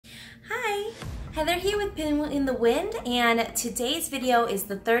Heather here with Pin in the Wind, and today's video is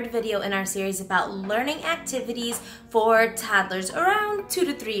the third video in our series about learning activities for toddlers around 2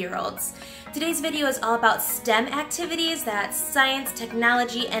 to 3 year olds. Today's video is all about STEM activities, that's science,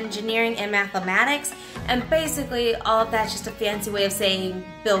 technology, engineering, and mathematics, and basically all of that's just a fancy way of saying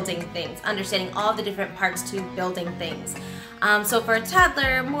building things, understanding all the different parts to building things. So for a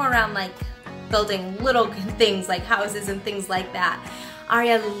toddler, more around like building little things like houses and things like that.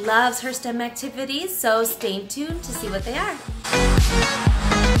 Aria loves her STEM activities, so stay tuned to see what they are.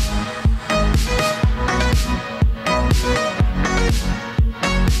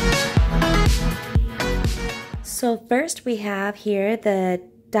 So first we have here the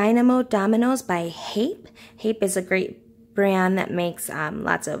Dominoes by Hape. Hape is a great brand that makes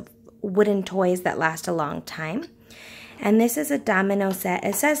lots of wooden toys that last a long time. And this is a domino set.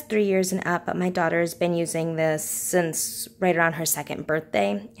 It says 3 years and up, but my daughter has been using this since right around her 2nd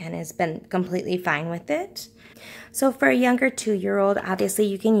birthday and has been completely fine with it. So for a younger 2-year-old, obviously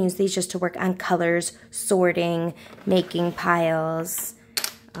you can use these just to work on colors, sorting, making piles.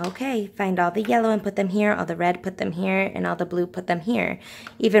 Okay, find all the yellow and put them here, all the red put them here, and all the blue put them here.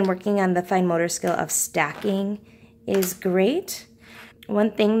 Even working on the fine motor skill of stacking is great.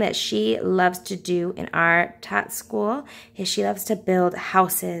 One thing that she loves to do in our tot school is she loves to build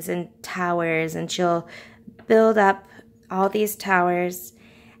houses and towers, and she'll build up all these towers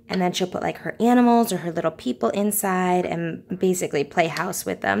and then she'll put like her animals or her little people inside and basically play house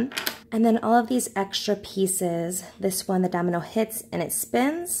with them. And then all of these extra pieces, this one the domino hits and it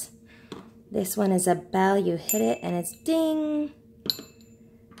spins. This one is a bell, you hit it and it's ding.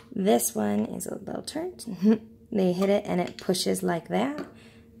 This one is a little turn. They hit it and it pushes like that.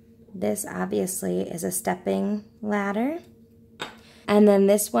 This obviously is a stepping ladder. And then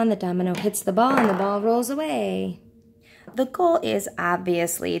this one, the domino hits the ball and the ball rolls away. The goal is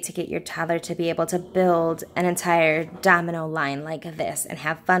obviously to get your toddler to be able to build an entire domino line like this and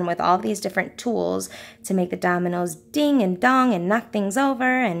have fun with all these different tools to make the dominoes ding and dong and knock things over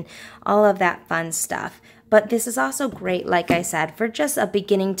and all of that fun stuff. But this is also great, like I said, for just a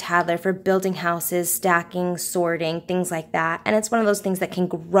beginning toddler, for building houses, stacking, sorting, things like that. And it's one of those things that can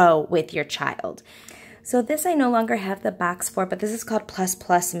grow with your child. So this I no longer have the box for, but this is called Plus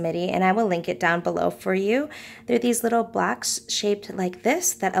Plus MIDI, and I will link it down below for you. They're these little blocks shaped like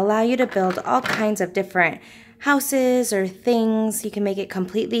this that allow you to build all kinds of different houses or things. You can make it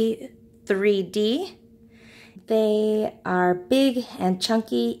completely 3D. They are big and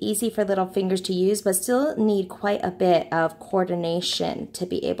chunky, easy for little fingers to use, but still need quite a bit of coordination to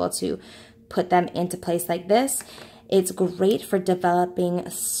be able to put them into place like this. It's great for developing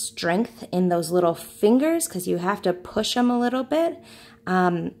strength in those little fingers because you have to push them a little bit.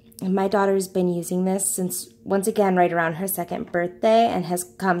 My daughter's been using this since, once again, right around her 2nd birthday and has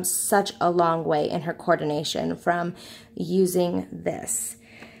come such a long way in her coordination from using this.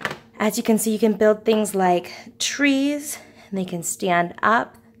 As you can see, you can build things like trees, and they can stand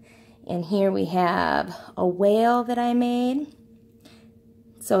up. And here we have a whale that I made.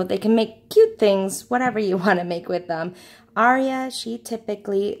 So they can make cute things, whatever you want to make with them. Aria, she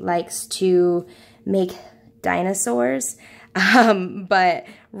typically likes to make dinosaurs, but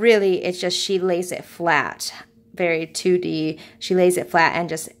really it's just she lays it flat. Very 2D. She lays it flat and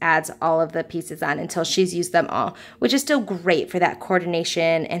just adds all of the pieces on until she's used them all, which is still great for that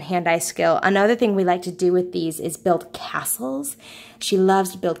coordination and hand-eye skill. Another thing we like to do with these is build castles. She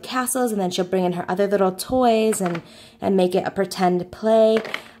loves to build castles, and then she'll bring in her other little toys and make it a pretend play.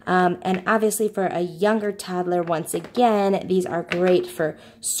 And obviously for a younger toddler, once again, these are great for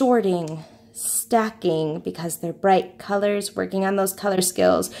sorting, stacking, because they're bright colors, working on those color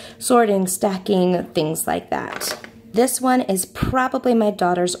skills, sorting, stacking, things like that. This one is probably my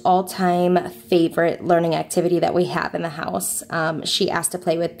daughter's all-time favorite learning activity that we have in the house. She asked to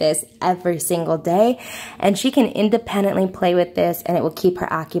play with this every single day, and she can independently play with this and it will keep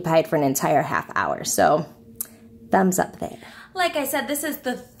her occupied for an entire half hour. So thumbs up there. Like I said, this is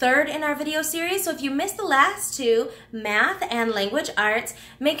the third in our video series, so if you missed the last two, math and language arts,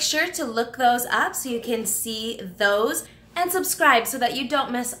 make sure to look those up so you can see those, and subscribe so that you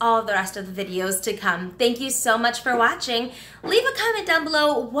don't miss all of the rest of the videos to come. Thank you so much for watching. Leave a comment down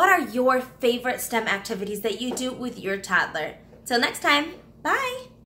below, what are your favorite STEM activities that you do with your toddler? Till next time, bye!